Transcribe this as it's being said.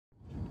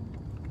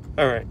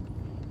All right.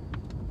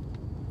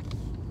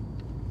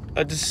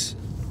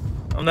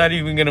 I'm not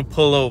even going to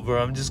pull over.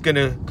 I'm just going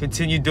to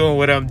continue doing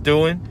what I'm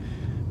doing.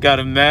 Got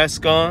a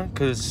mask on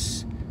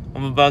because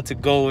I'm about to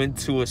go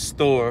into a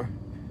store.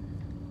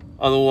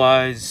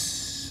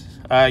 Otherwise,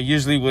 I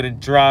usually wouldn't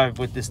drive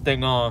with this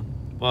thing on,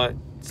 but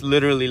it's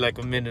literally like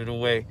a minute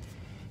away.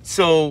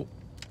 So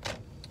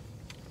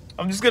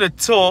I'm just going to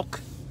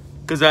talk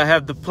because I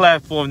have the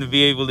platform to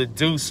be able to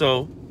do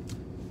so.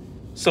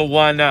 So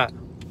why not?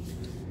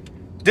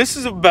 This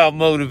is about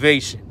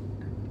motivation.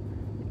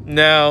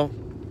 Now,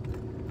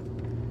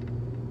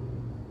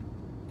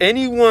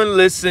 anyone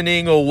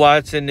listening or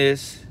watching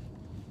this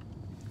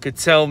could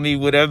tell me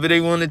whatever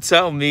they want to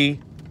tell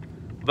me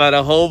about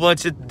a whole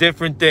bunch of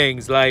different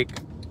things. Like,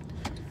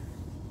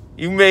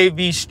 you may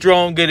be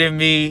stronger than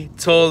me,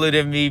 taller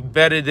than me,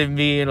 better than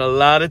me, and a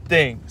lot of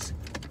things.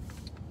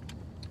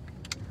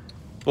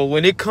 But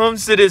when it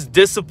comes to this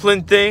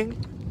discipline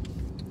thing,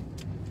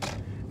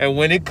 and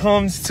when it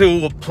comes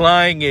to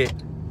applying it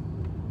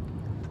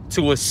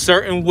to a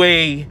certain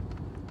way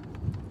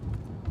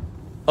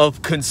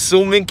of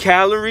consuming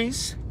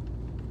calories,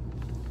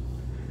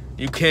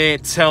 you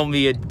can't tell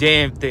me a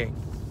damn thing.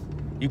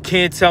 You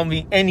can't tell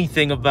me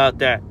anything about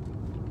that.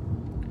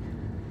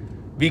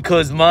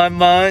 Because my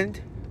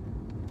mind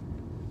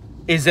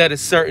is at a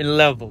certain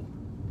level.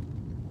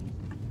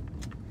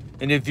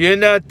 And if you're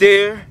not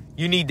there,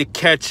 you need to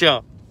catch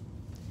up.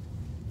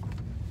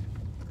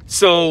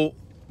 So,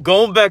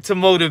 going back to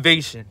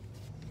motivation,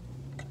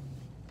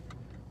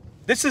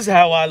 this is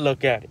how I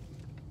look at it.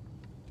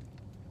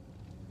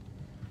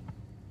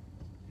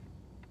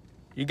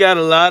 You got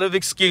a lot of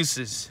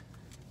excuses.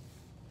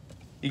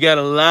 You got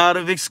a lot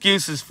of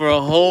excuses for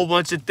a whole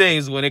bunch of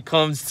things when it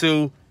comes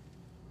to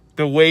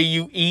the way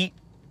you eat,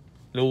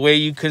 the way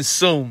you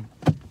consume.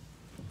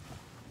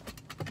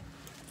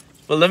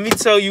 But let me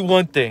tell you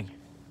one thing.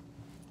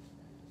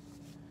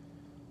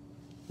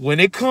 When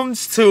it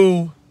comes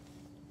to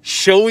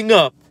showing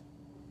up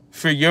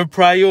for your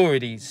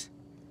priorities,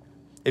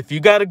 if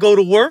you got to go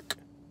to work,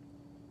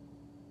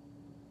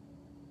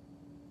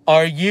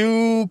 are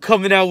you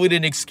coming out with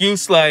an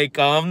excuse like,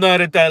 I'm not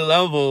at that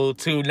level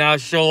to now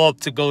show up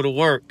to go to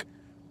work?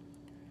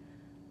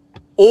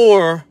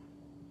 Or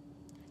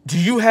do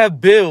you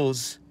have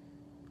bills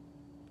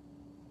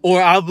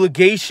or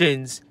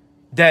obligations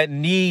that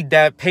need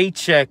that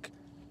paycheck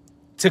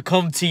to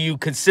come to you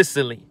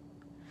consistently?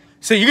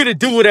 So you're going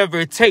to do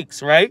whatever it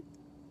takes, right?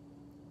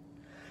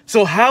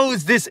 So how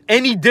is this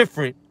any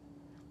different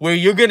where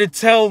you're going to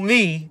tell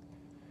me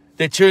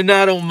that you're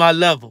not on my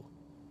level?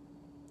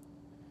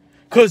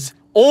 Because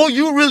all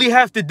you really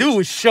have to do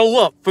is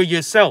show up for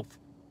yourself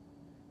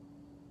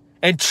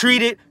and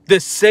treat it the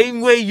same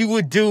way you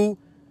would do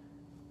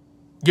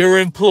your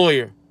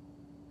employer.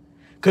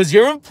 Because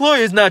your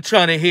employer is not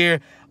trying to hear,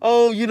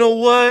 oh, you know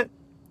what?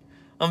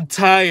 I'm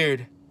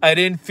tired. I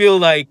didn't feel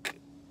like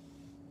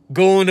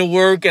going to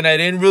work and I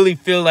didn't really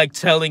feel like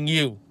telling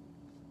you.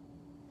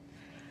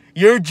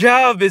 Your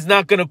job is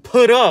not going to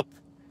put up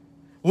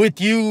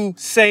with you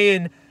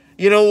saying,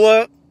 you know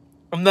what?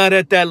 I'm not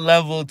at that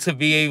level to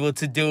be able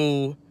to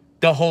do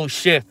the whole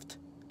shift.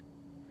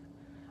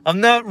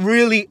 I'm not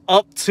really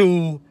up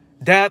to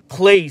that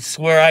place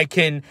where I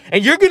can,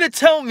 and you're going to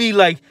tell me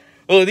like,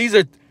 oh, these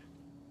are,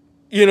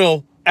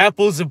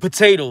 apples and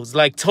potatoes,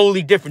 like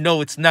totally different.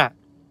 No, it's not.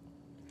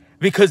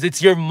 Because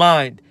it's your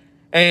mind.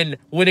 And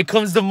when it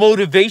comes to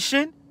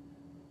motivation,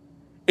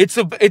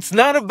 it's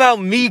not about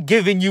me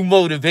giving you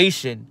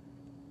motivation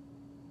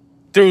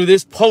through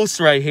this post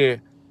right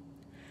here.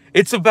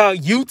 It's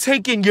about you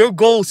taking your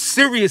goals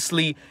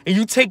seriously and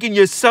you taking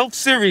yourself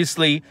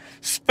seriously,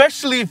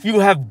 especially if you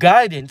have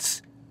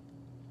guidance.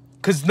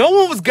 Because no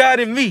one was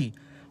guiding me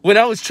when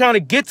I was trying to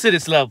get to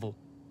this level.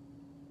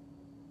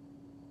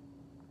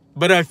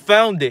 But I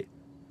found it.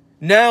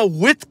 Now,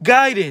 with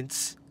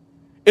guidance,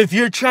 if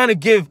you're trying to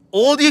give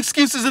all the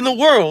excuses in the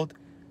world,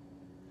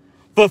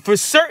 but for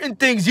certain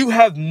things you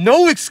have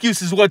no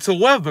excuses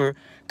whatsoever,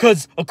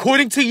 because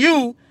according to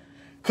you,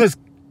 because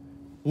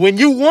when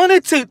you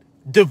wanted to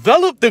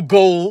develop the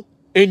goal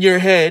in your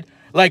head,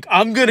 like,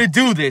 I'm going to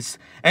do this,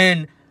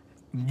 and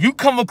you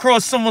come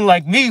across someone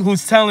like me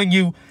who's telling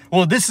you,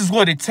 well, this is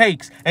what it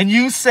takes, and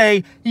you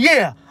say,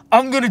 yeah,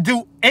 I'm going to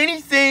do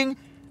anything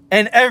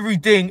and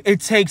everything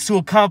it takes to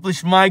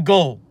accomplish my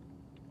goal.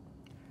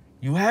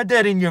 You had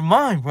that in your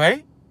mind,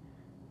 right?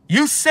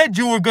 You said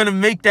you were going to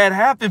make that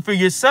happen for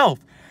yourself.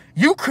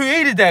 You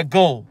created that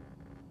goal.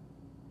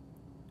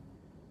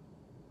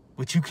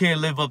 But you can't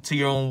live up to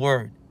your own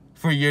word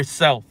for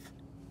yourself.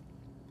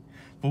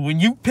 But when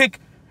you pick,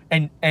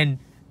 and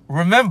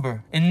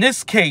remember, in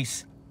this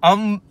case,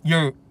 I'm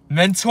your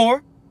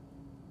mentor.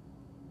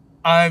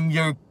 I'm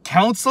your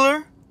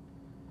counselor.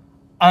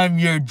 I'm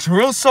your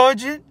drill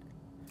sergeant.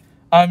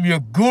 I'm your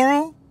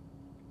guru.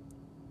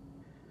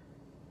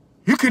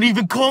 You can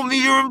even call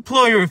me your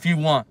employer if you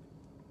want.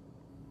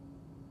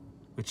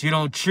 But you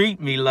don't treat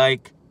me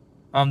like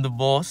I'm the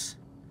boss.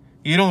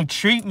 You don't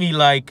treat me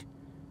like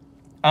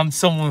I'm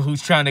someone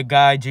who's trying to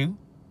guide you.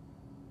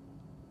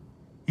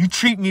 You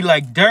treat me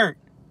like dirt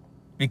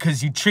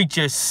because you treat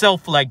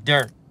yourself like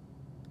dirt.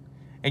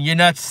 And you're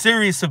not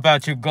serious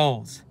about your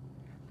goals.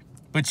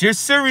 But you're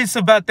serious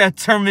about that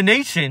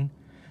termination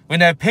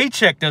when that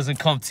paycheck doesn't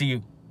come to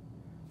you.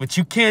 But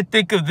you can't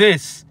think of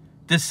this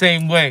the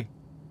same way.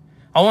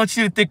 I want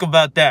you to think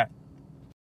about that.